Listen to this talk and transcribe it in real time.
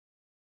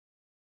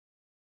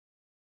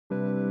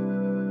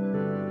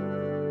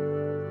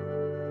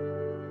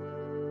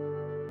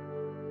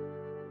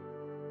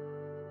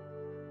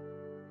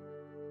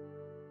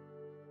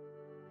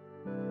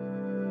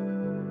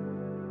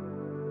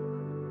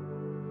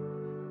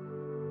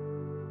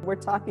We're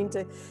talking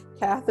to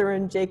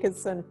Cathryn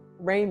Jakobson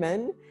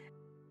Ramin.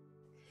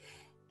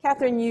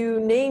 Cathryn, you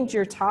named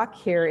your talk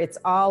here, It's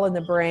All in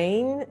the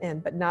Brain,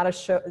 but not a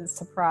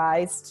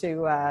surprise to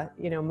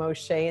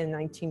Moshe in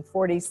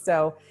 1940.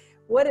 So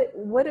what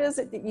is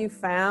it that you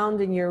found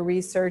in your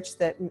research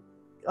that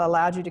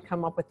allowed you to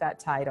come up with that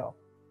title?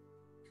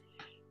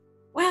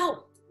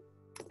 Well,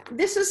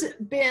 this has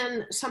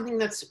been something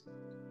that's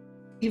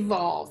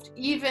evolved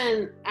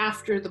even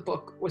after the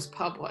book was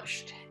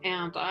published,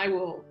 and I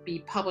will be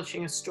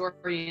publishing a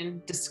story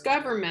in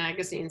Discover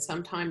magazine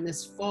sometime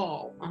this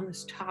fall on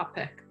this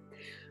topic.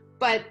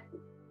 But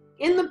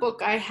in the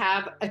book I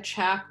have a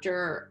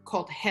chapter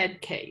called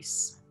Head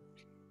Case,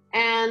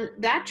 and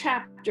that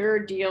chapter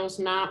deals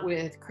not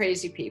with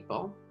crazy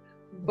people,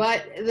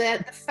 but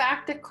that the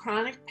fact that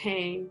chronic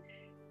pain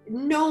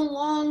no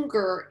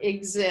longer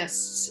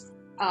exists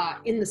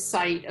in the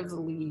site of the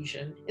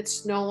lesion.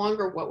 It's no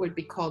longer what would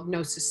be called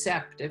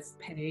nociceptive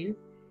pain.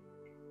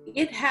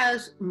 It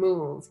has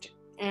moved,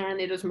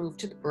 and it has moved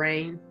to the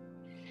brain.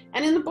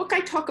 And in the book, I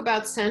talk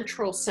about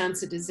central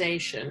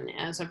sensitization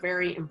as a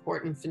very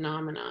important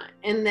phenomenon.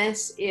 And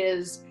this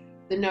is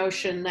the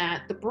notion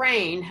that the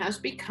brain has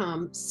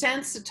become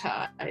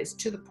sensitized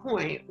to the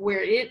point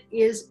where it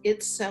is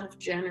itself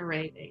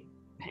generating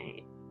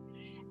pain.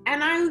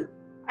 And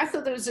I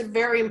thought that was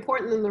very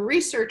important, and the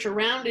research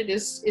around it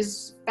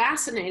is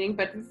fascinating,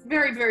 but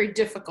very, very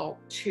difficult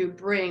to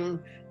bring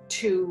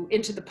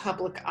into the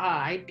public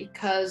eye,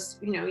 because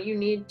you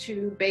need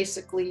to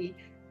basically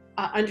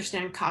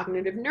understand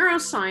cognitive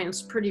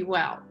neuroscience pretty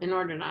well in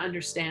order to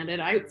understand it.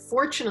 I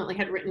fortunately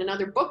had written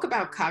another book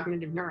about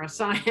cognitive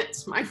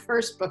neuroscience, my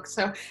first book,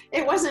 so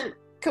it wasn't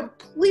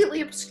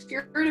completely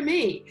obscure to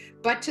me.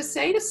 But to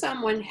say to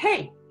someone,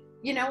 hey,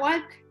 you know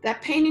what? That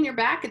pain in your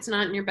back, it's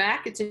not in your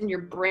back, it's in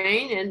your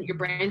brain, and your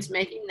brain's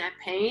making that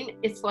pain.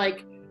 It's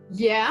like,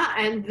 yeah,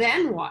 and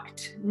then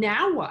what?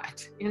 Now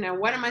what?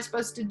 What am I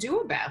supposed to do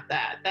about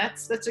that?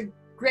 That's a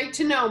great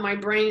to know. My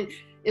brain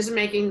is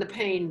making the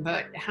pain,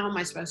 but how am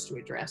I supposed to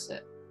address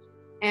it?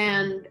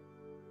 And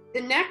the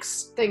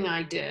next thing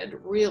I did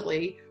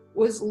really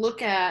was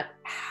look at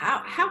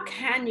how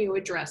can you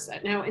address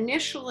that? Now,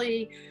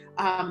 initially,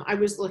 I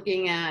was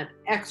looking at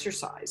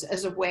exercise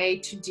as a way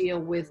to deal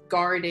with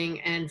guarding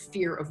and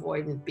fear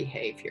avoidant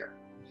behavior.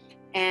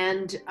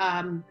 And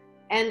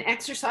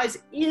exercise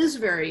is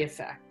very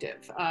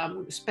effective,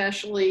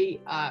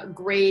 especially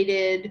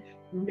graded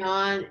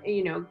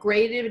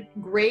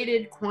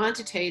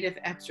quantitative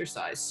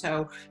exercise.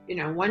 So,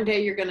 one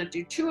day you're going to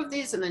do 2 of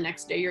these, and the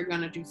next day you're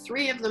going to do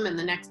 3 of them, and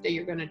the next day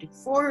you're going to do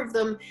 4 of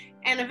them.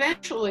 And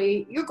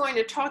eventually you're going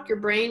to talk your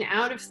brain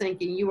out of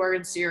thinking you are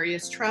in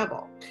serious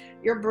trouble.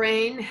 Your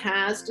brain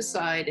has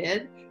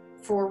decided,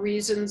 for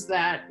reasons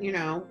that,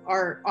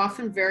 are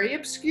often very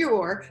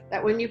obscure,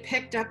 that when you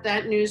picked up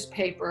that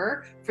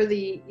newspaper for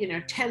the,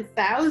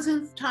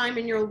 10,000th time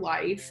in your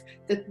life,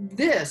 that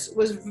this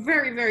was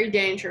very, very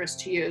dangerous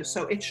to you.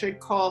 So it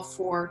should call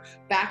for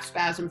back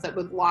spasms that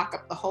would lock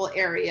up the whole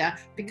area,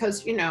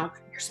 because, your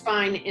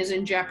spine is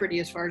in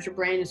jeopardy as far as your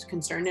brain is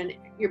concerned, and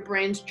your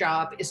brain's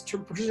job is to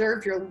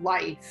preserve your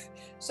life.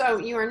 So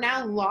you are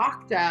now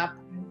locked up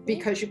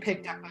because you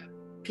picked up the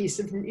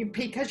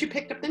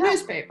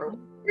newspaper.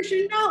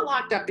 You're not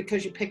locked up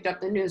because you picked up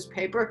the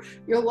newspaper.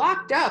 You're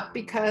locked up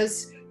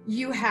because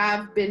you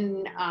have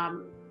been,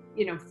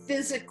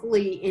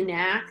 physically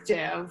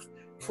inactive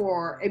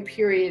for a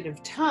period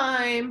of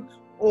time,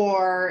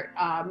 or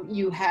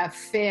you have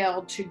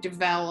failed to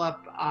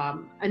develop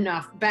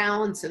enough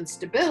balance and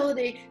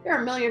stability. There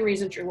are a million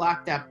reasons you're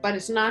locked up, but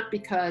it's not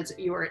because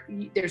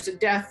there's a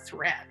death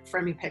threat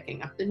from you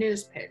picking up the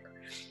newspaper.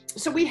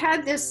 So we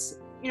had this,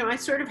 I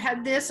sort of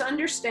had this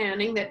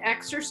understanding that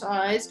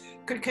exercise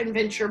could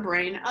convince your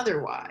brain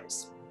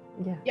otherwise.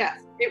 Yeah.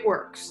 Yes, it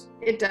works.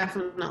 It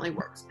definitely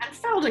works. And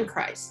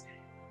Feldenkrais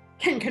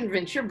can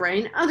convince your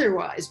brain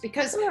otherwise,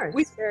 because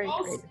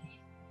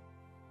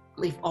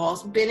we've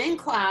all been in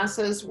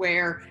classes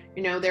where,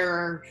 there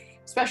are,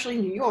 especially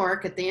in New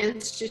York at the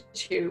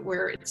Institute,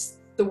 where it's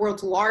the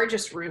world's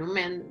largest room,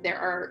 and there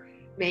are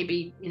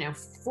maybe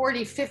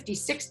 40, 50,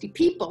 60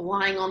 people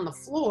lying on the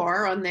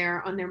floor on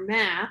their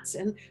mats,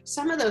 and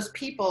some of those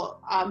people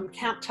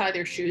can't tie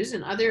their shoes,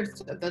 and others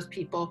of those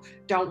people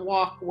don't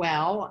walk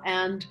well,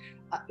 and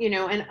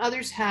and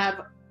others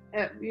have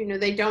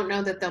they don't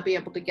know that they'll be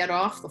able to get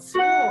off the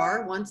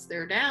floor once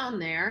they're down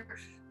there,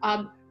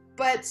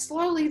 but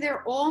slowly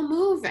they're all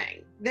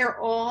moving,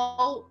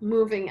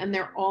 and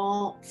they're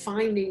all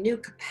finding new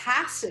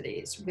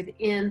capacities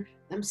within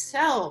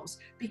themselves,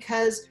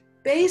 because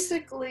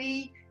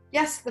basically,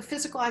 yes, the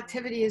physical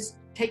activity is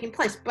taking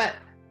place, but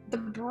the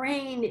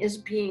brain is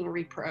being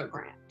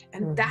reprogrammed.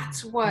 And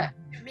that's what,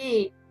 to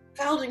me,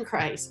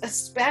 Feldenkrais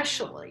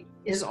especially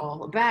is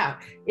all about.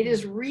 It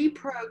is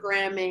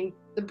reprogramming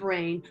the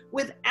brain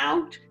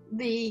without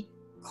the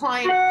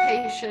client,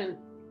 patient,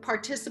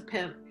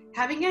 participant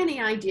having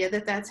any idea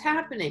that that's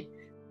happening.